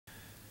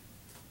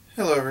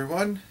Hello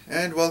everyone,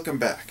 and welcome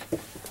back.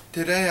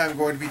 Today I'm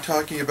going to be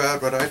talking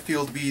about what I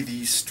feel to be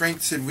the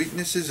strengths and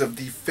weaknesses of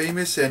the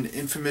famous and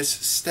infamous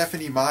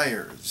Stephenie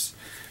Meyers.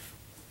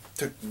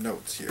 Took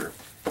notes here.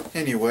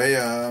 Anyway,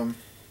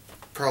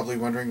 probably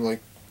wondering like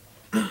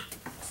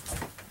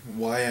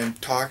why I'm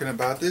talking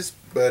about this,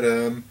 but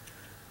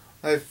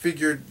I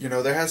figured,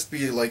 there has to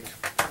be like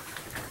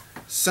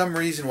some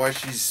reason why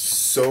she's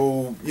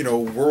so,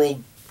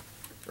 world,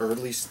 or at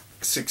least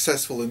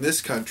successful in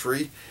this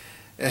country,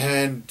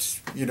 and,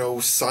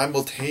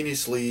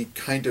 simultaneously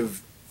kind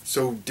of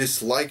so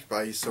disliked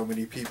by so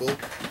many people.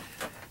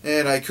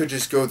 And I could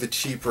just go the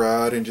cheap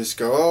route and just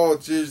go, oh,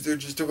 they're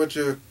just a bunch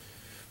of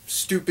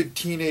stupid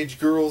teenage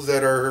girls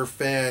that are her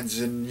fans,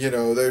 and,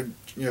 they're,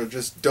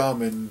 just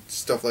dumb and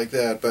stuff like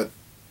that. But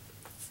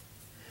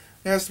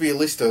there has to be at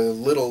least a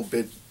little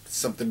bit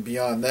something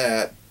beyond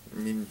that. I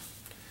mean,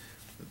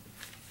 I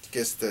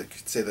guess that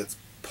could say that's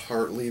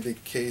partly the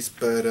case,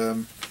 but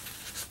it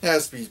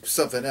has to be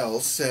something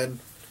else. And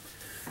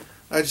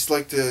I just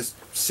like to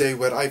say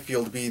what I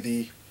feel to be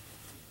the,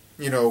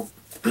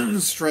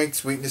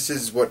 strengths,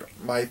 weaknesses, what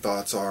my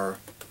thoughts are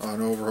on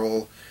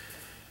overall.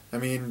 I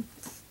mean,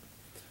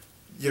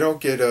 you don't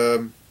get,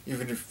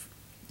 even if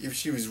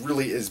she was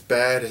really as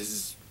bad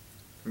as,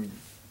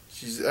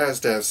 she has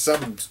to have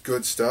some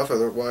good stuff,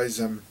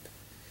 otherwise,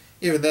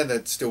 even then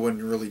that still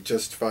wouldn't really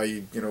justify,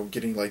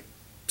 getting, like,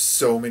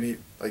 so many,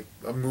 like,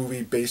 a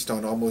movie based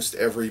on almost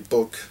every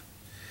book.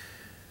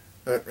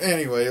 But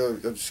anyway, I'm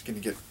just going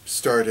to get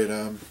started.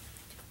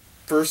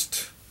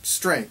 First,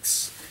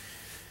 strengths.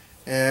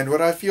 And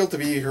what I feel to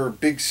be her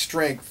big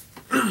strength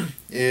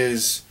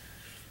is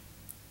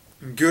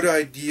good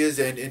ideas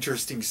and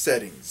interesting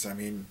settings. I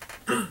mean,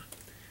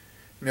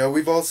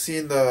 we've all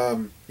seen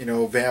the,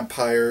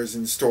 vampires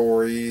in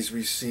stories.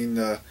 We've seen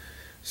the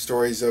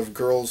stories of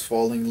girls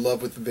falling in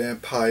love with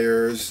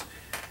vampires.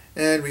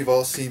 And we've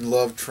all seen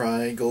love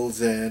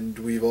triangles. And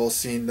we've all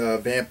seen the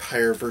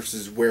vampire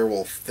versus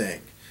werewolf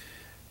thing.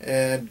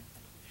 And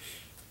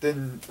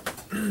then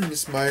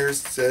Miss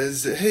Myers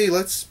says, hey,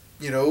 let's,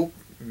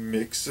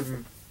 mix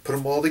them, put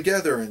them all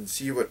together and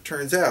see what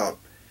turns out.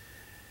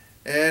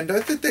 And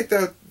I think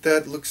that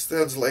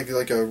sounds like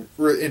a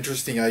real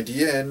interesting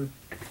idea, and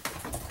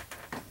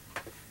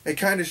it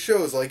kind of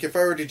shows, like, if I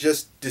were to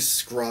just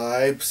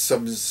describe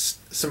some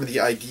of the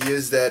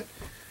ideas that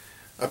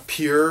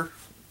appear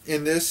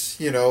in this,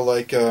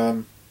 like,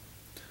 well,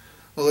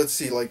 let's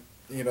see, like,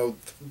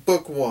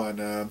 book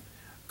one,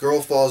 girl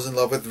falls in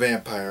love with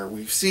vampire.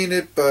 We've seen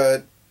it,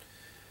 but,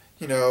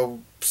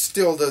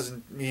 still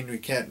doesn't mean we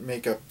can't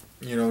make up,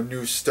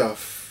 new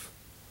stuff,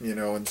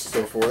 and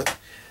so forth.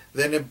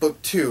 Then in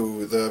book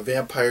two, the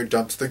vampire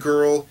dumps the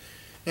girl,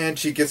 and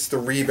she gets the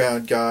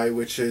rebound guy,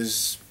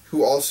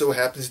 who also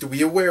happens to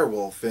be a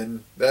werewolf,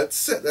 and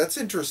that's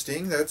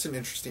interesting. That's an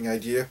interesting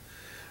idea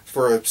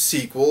for a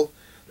sequel.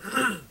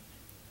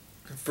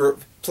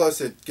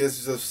 Plus, it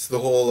gives us the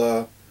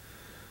whole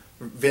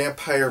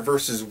vampire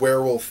versus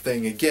werewolf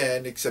thing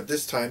again, except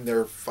this time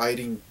they're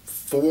fighting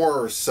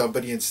for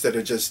somebody instead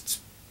of just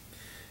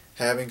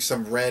having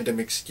some random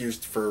excuse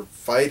for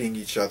fighting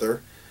each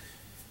other.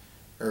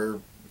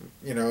 Or,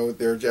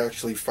 they're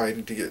actually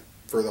fighting to get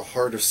for the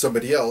heart of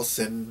somebody else,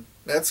 and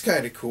that's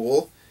kind of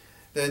cool.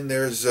 Then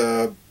there's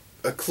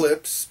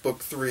Eclipse, book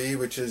 3,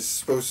 which is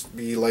supposed to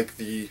be like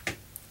the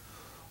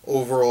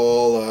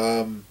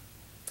overall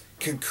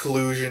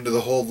conclusion to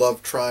the whole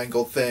love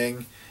triangle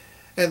thing.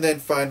 And then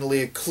finally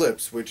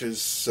Eclipse, which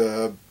is,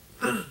 the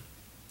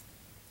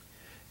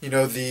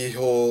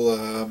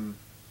whole,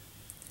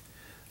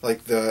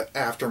 like the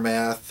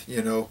aftermath,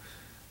 the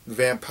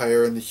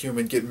vampire and the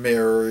human get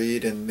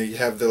married, and they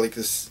have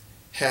this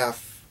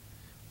half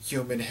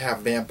human,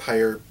 half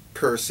vampire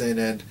person,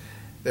 and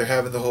they're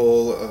having the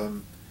whole,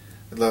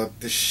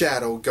 the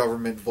shadow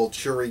government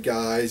Volturi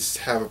guys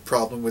have a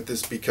problem with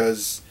this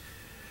because,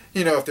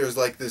 if there's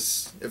like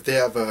this, if they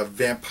have a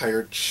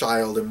vampire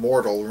child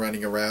immortal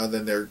running around,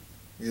 then they're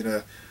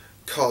gonna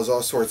cause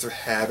all sorts of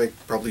havoc,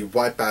 probably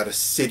wipe out a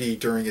city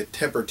during a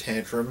temper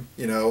tantrum,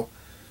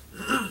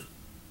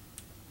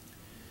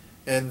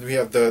 And we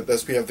have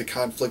the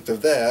conflict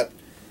of that,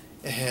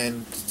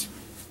 and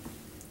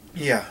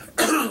yeah.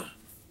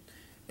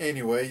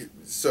 Anyway,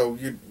 so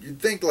you'd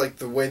think like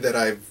the way that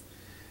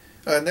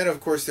and then of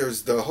course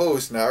there's the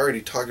host, and I already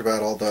talked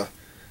about all the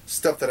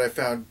stuff that I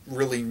found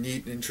really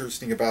neat and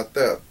interesting about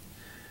that.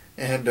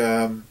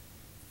 And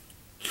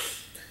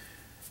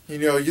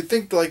you'd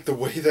think like the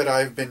way that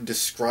I've been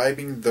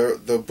describing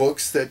the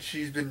books that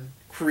she's been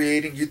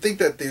creating, you'd think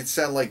that they'd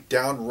sound like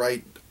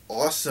downright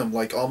awesome,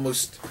 like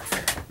almost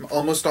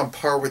on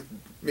par with,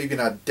 maybe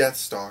not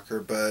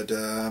Deathstalker, but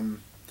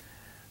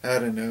I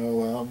don't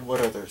know,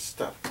 what other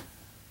stuff?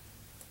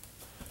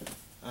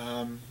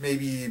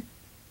 Maybe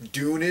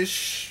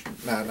Dune-ish?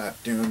 Nah,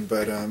 not Dune,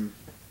 but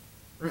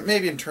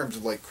maybe in terms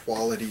of like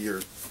quality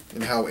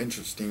and how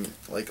interesting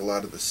like a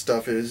lot of the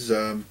stuff is.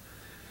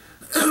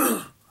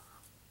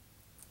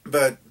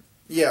 But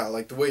yeah,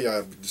 like the way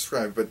I've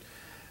described. But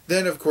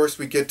then of course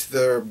we get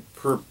to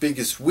her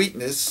biggest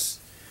weakness,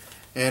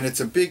 And it's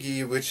a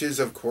biggie, which is,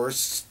 of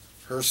course,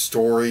 her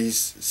stories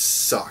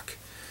suck.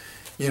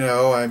 You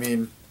know, I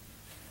mean,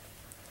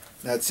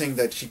 not saying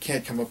that she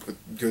can't come up with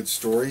good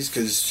stories,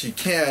 because she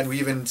can. We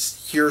even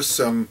hear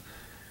some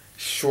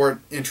short,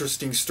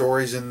 interesting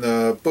stories in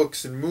the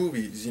books and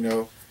movies, you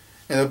know.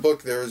 In the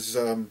book, there's,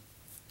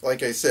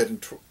 like I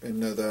said, in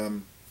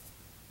the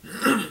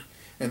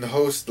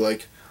host,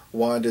 like,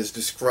 Wanda's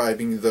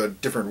describing the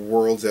different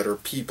worlds that her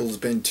people's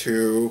been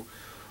to,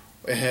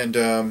 and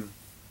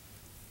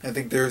I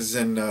think there's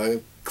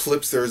in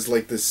clips, there's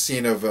like this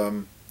scene of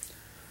one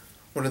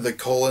of the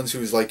Colons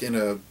who's like in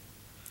a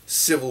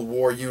Civil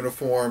War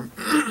uniform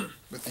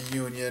with the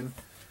Union,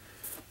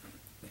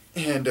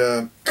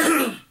 and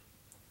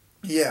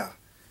yeah,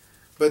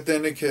 but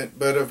then again,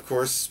 but of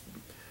course,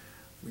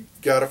 we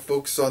gotta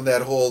focus on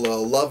that whole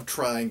love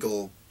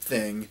triangle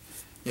thing,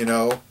 you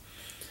know.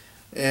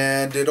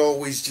 And it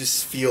always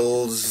just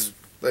feels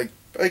like,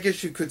 I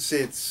guess you could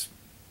say it's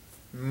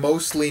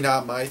mostly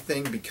not my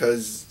thing,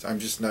 because I'm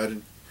just not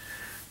in,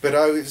 but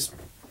I was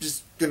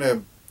just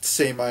gonna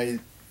say my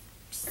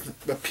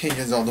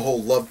opinions on the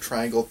whole love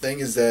triangle thing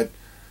is that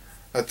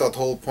I thought the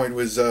whole point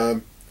was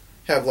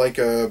have like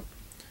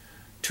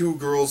two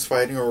girls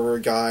fighting over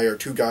a guy, or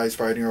two guys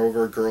fighting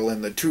over a girl,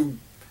 and the two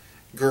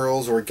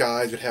girls or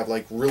guys would have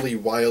like really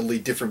wildly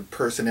different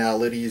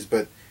personalities,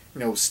 but you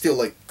know, still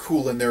like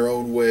cool in their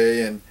own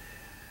way. And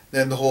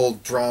then the whole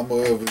drama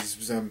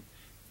was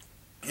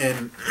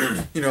and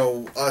you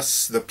know,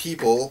 us the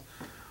people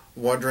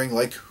wondering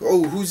like,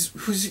 oh, who's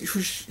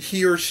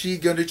he or she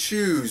gonna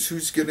choose?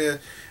 Who's gonna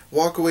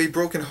walk away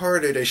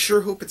brokenhearted? I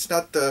sure hope it's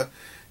not the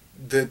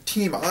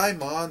team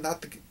I'm on,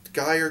 not the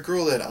guy or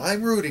girl that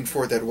I'm rooting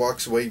for that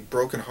walks away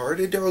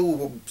brokenhearted.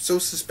 Oh, so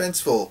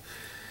suspenseful.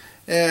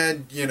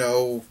 And you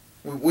know,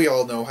 we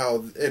all know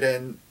how it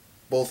end.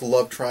 Both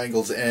love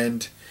triangles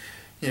end,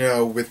 you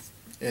know, with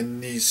in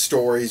these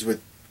stories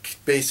with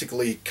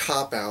basically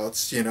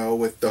cop-outs. You know,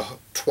 with the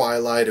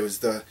Twilight, it was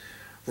the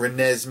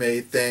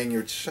Renesmee thing,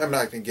 which I'm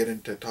not going to get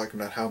into talking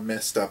about how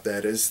messed up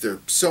that is. There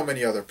so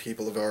many other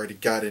people have already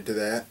got into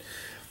that.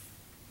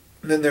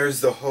 And then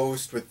there's the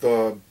host with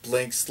the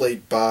blank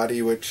slate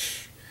body,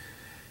 which,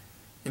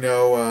 you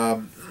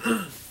know,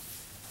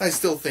 I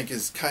still think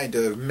is kind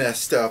of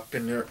messed up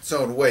in its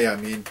own way. I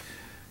mean,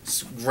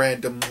 this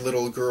random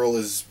little girl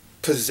is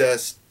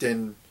possessed,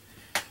 and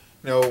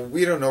you know,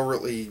 we don't know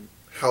really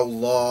how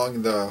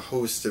long the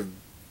hosts have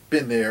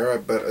been there,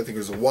 but I think it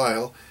was a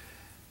while.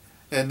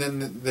 And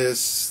then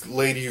this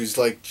lady who's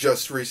like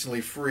just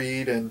recently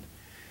freed, and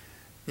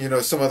you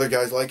know, some other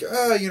guys like,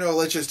 you know,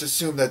 let's just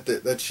assume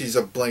that she's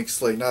a blank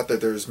slate. Not that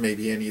there's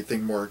maybe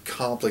anything more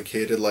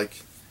complicated,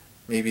 like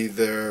maybe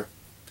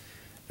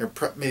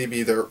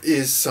maybe there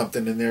is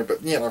something in there,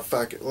 but you know,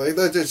 fuck it. Like,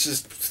 let's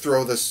just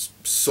throw this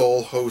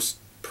sole host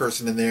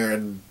person in there,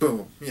 and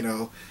boom, you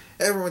know,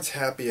 everyone's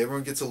happy,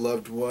 everyone gets a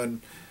loved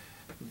one.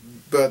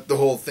 But the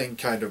whole thing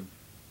kind of,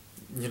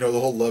 you know, the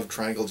whole love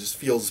triangle just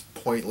feels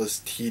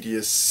pointless,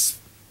 tedious,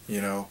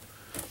 you know.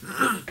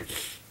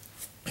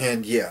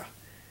 And yeah.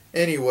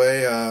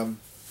 Anyway, and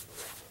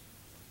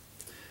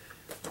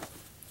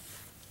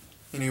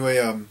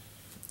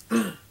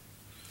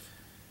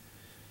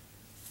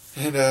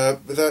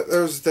but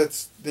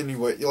that's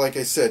anyway. Like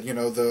I said, you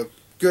know, the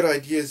good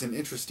ideas and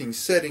interesting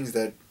settings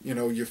that, you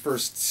know, you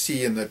first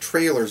see in the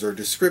trailers or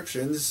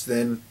descriptions,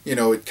 then you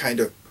know, it kind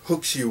of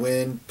hooks you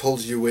in,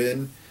 pulls you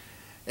in,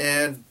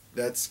 and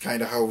that's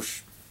kind of how.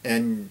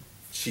 And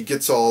she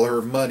gets all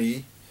her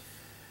money.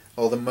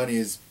 All the money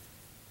is,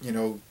 you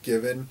know,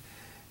 given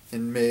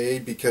and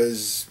made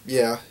because,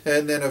 yeah.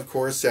 And then of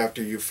course,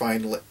 after you've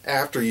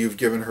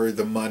given her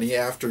the money,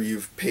 after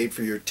you've paid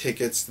for your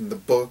tickets and the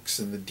books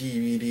and the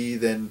DVD,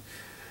 then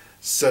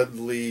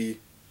suddenly,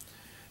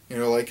 you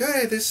know, like,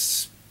 hey,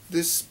 this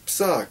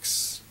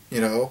sucks,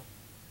 you know.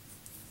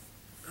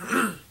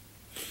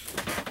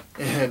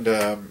 And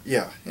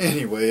yeah.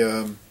 Anyway,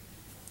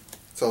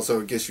 it's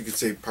also, I guess you could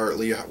say,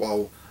 partly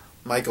while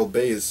Michael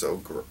Bay is so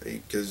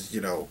great, because, you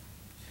know,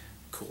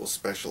 cool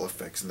special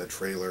effects in the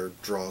trailer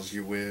draws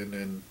you in,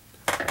 and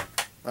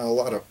a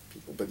lot of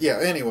people. But yeah,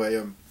 anyway,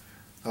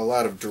 a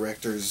lot of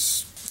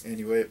directors.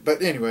 Anyway,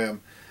 but anyway,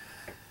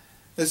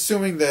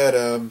 assuming that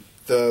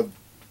the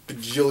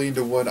bajillion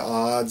to one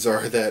odds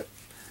are that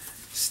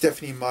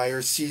Stephenie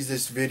Meyer sees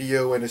this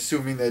video, and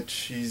assuming that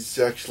she's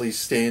actually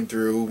staying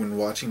through and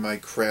watching my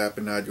crap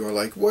and not going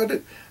like,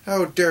 what?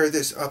 How dare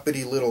this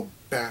uppity little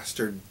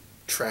bastard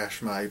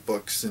trash my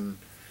books, and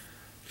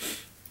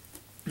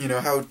you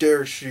know, how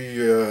dare she,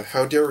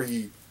 how dare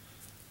he,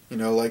 you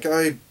know, like,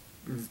 I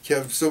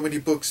have so many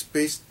books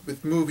based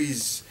with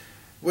movies,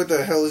 what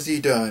the hell has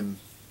he done?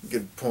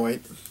 Good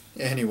point.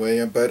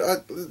 Anyway, but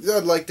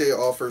I'd like to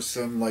offer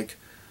some, like,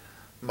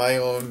 my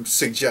own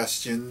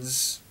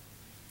suggestions,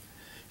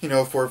 you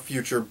know, for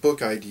future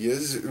book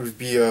ideas. It would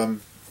be, or,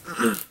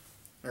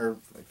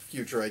 like,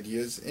 future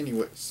ideas,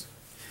 anyways.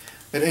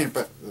 But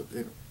anyway,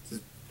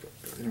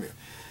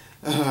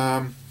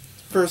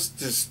 first,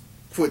 just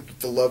quit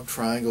the love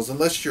triangles,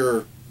 unless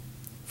you're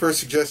first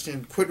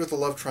suggestion, quit with the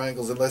love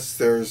triangles unless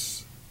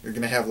you're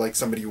going to have like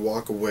somebody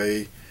walk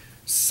away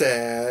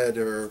sad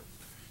or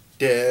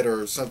dead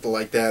or something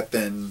like that,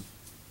 then,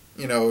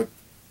 you know,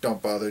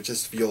 don't bother. It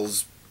just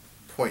feels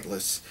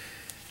pointless.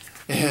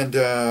 And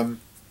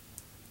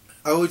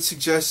I would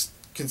suggest,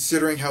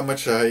 considering how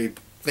much I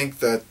think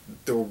that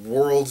the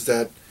worlds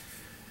that,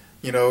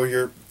 you know,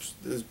 your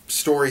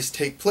stories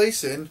take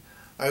place in,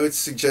 I would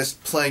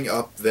suggest playing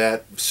up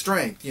that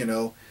strength, you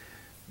know.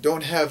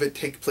 Don't have it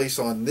take place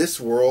on this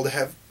world.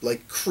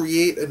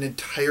 Create an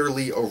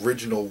entirely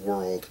original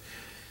world.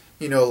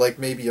 You know, like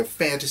maybe a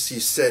fantasy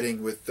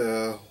setting with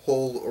the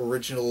whole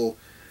original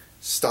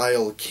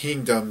style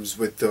kingdoms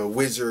with the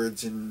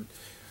wizards and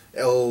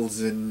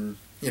elves and,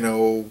 you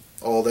know,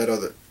 all that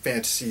other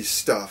fantasy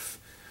stuff.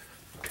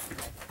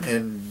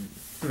 And,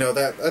 you know,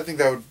 that I think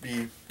that would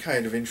be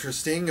kind of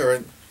interesting.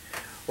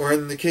 Or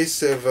in the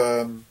case of,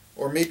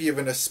 or maybe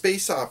even a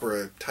space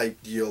opera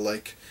type deal.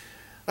 Like,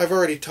 I've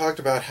already talked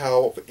about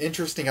how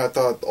interesting I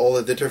thought all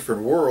of the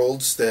different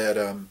worlds that,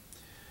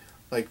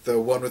 like the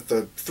one with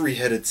the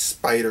three-headed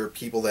spider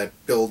people that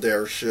build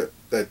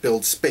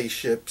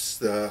spaceships,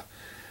 the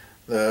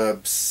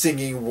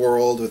singing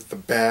world with the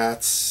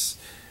bats,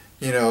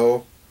 you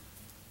know,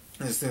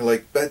 this thing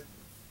like that.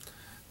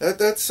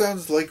 That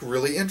sounds like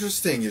really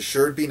interesting. It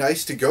sure would be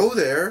nice to go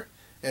there,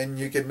 and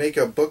you could make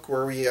a book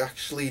where we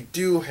actually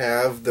do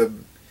have the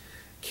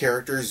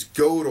characters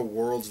go to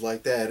worlds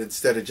like that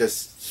instead of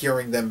just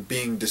hearing them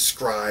being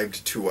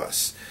described to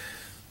us.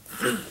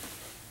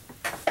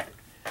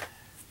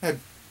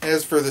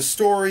 As for the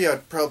story,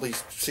 I'd probably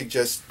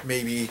suggest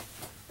maybe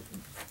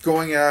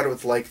going out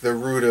with like the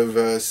route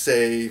of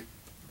say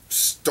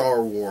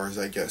Star Wars,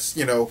 I guess.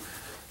 You know,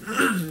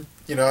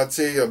 you know, I'd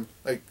say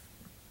like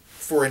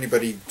before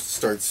anybody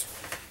starts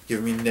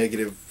giving me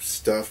negative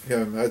stuff,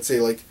 I'd say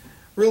like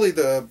really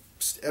the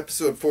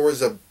episode 4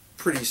 is a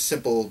pretty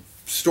simple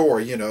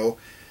story. You know,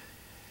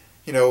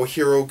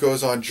 hero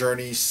goes on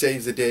journey,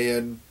 saves the day,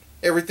 and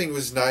everything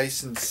was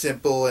nice and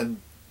simple. And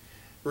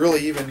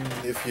really, even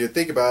if you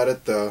think about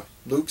it, the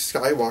Luke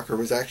Skywalker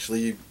was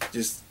actually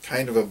just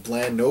kind of a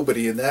bland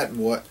nobody in that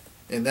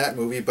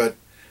movie. But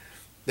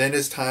then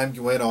as time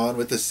went on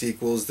with the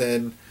sequels,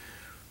 then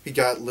we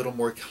got a little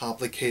more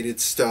complicated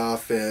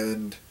stuff,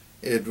 and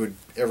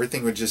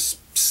everything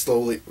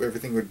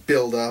would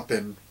build up,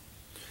 and,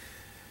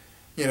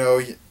 you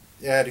know,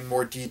 adding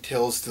more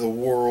details to the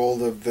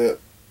world of the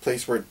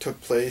place where it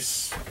took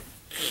place,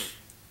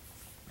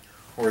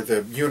 or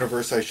the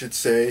universe, I should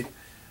say,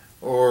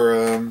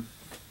 or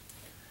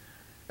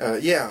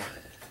yeah.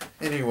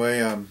 Anyway,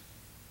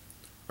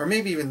 or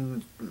maybe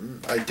even,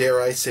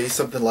 dare I say,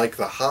 something like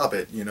The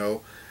Hobbit. You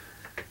know,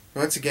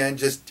 once again,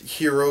 just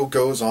hero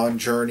goes on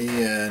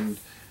journey and,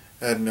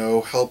 I don't know,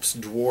 helps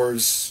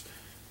dwarves,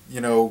 you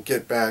know,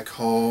 get back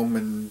home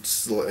and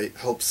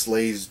helps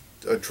slay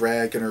a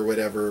dragon or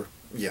whatever.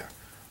 Yeah.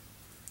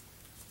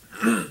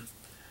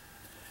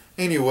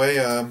 Anyway,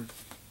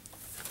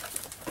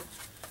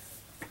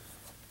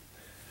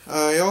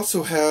 I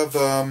also have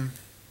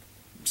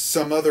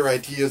some other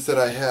ideas that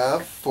I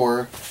have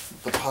for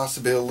the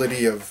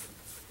possibility of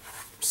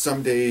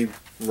someday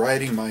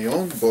writing my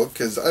own book,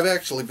 because I've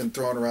actually been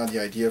throwing around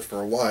the idea for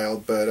a while,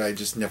 but I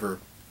just never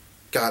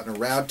gotten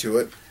around to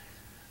it.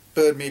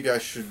 But maybe I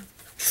should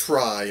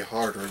try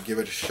harder and give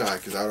it a shot,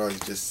 because I would always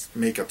just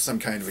make up some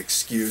kind of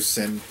excuse.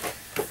 And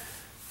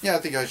yeah, I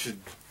think I should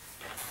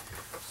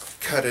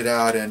cut it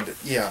out. And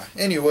yeah,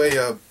 anyway,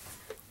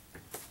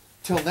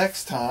 till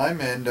next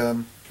time.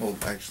 And well,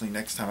 actually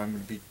next time I'm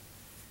going to be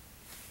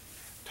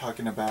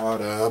talking about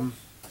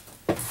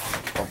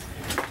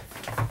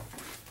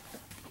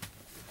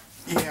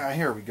yeah,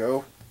 here we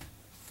go.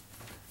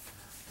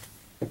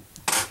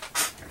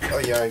 Oh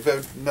yeah, I've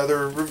got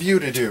another review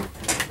to do.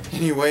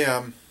 Anyway,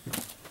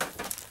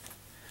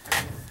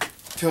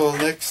 till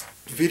next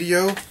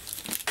video,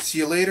 see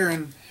you later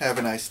and have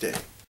a nice day.